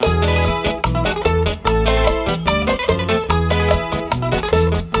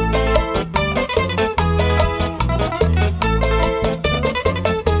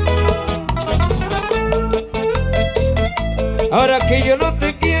que yo no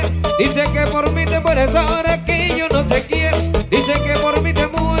te quiero. Dice que por mí te mueres, ahora que yo no te quiero. Dice que por mí te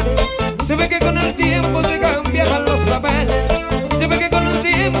mueres. Se ve que con el tiempo se cambiaban los papeles. Se ve que con el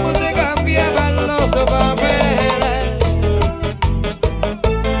tiempo se cambiaban los papeles.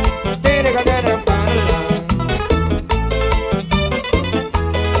 Tiene que tener mala.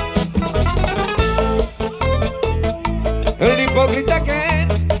 El hipócrita que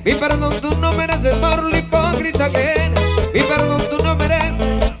eres, mi perdón tú no mereces. Por lo hipócrita que eres, mi perdón tú no mereces.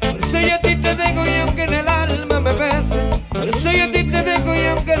 Por eso yo a ti te dejo y aunque en el alma me pese. Por eso yo a ti te dejo y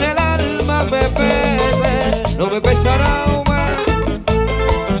aunque en el alma me pese, no me pesará más.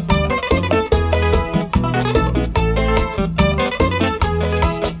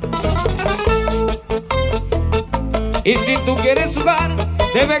 Y si tú quieres jugar,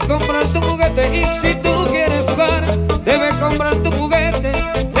 debes comprar tu juguete. Y si tú quieres jugar, debes comprar tu juguete.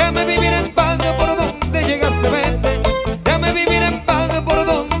 Déjame vivir en paz por donde llegaste, vete. Déjame vivir en paz por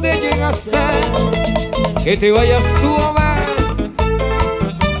donde llegaste. Que te vayas tú a ver.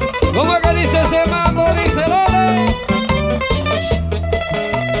 ¿Cómo que dice ese mambo? Dice Lole.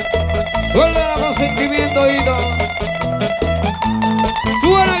 Suelta con sentimiento, oído.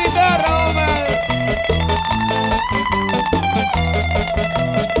 Sube la guitarra, hombre.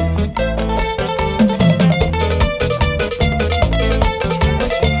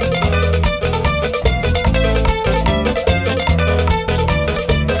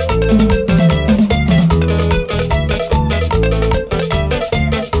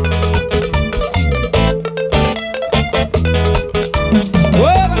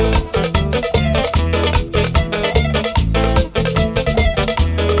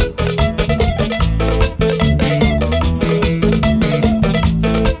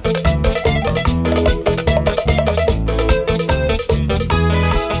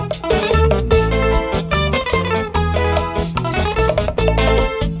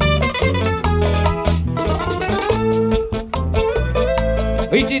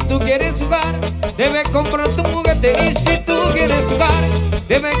 Y si tú quieres jugar, debes comprar tu juguete. Y si tú quieres jugar,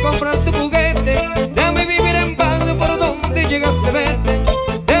 debes comprar tu juguete. Déjame vivir en paz por donde llegaste, vete.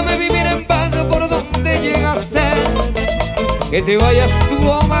 Déjame vivir en paz por donde llegaste. Que te vayas tú,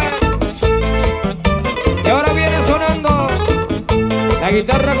 hombre. Y ahora viene sonando la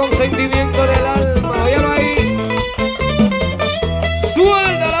guitarra con sentimiento del alma. Óyalo ahí.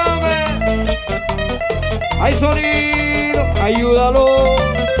 Suéltala, hombre. Hay sonido, ayúdalo.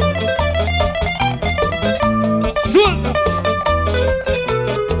 Suelta.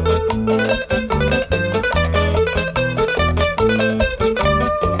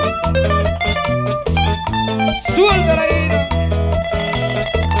 Suelta la ira.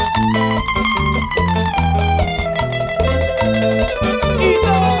 Y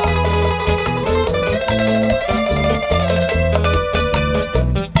no.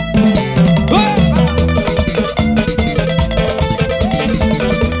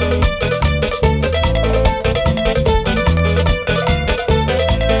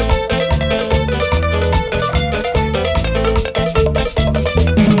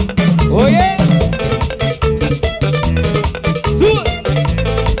 Oye.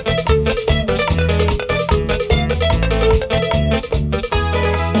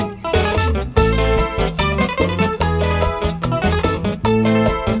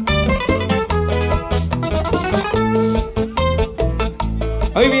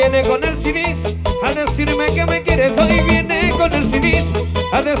 Hoy viene con el cinismo a decirme que me quieres. Hoy viene con el cinismo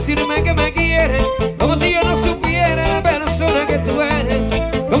a decirme que me quieres. Como si yo no supiera la persona que tú eres.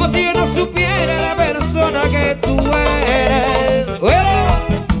 Como si yo no supiera la persona que tú eres.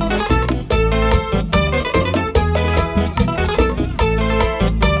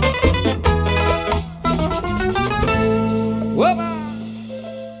 ¡Uepa!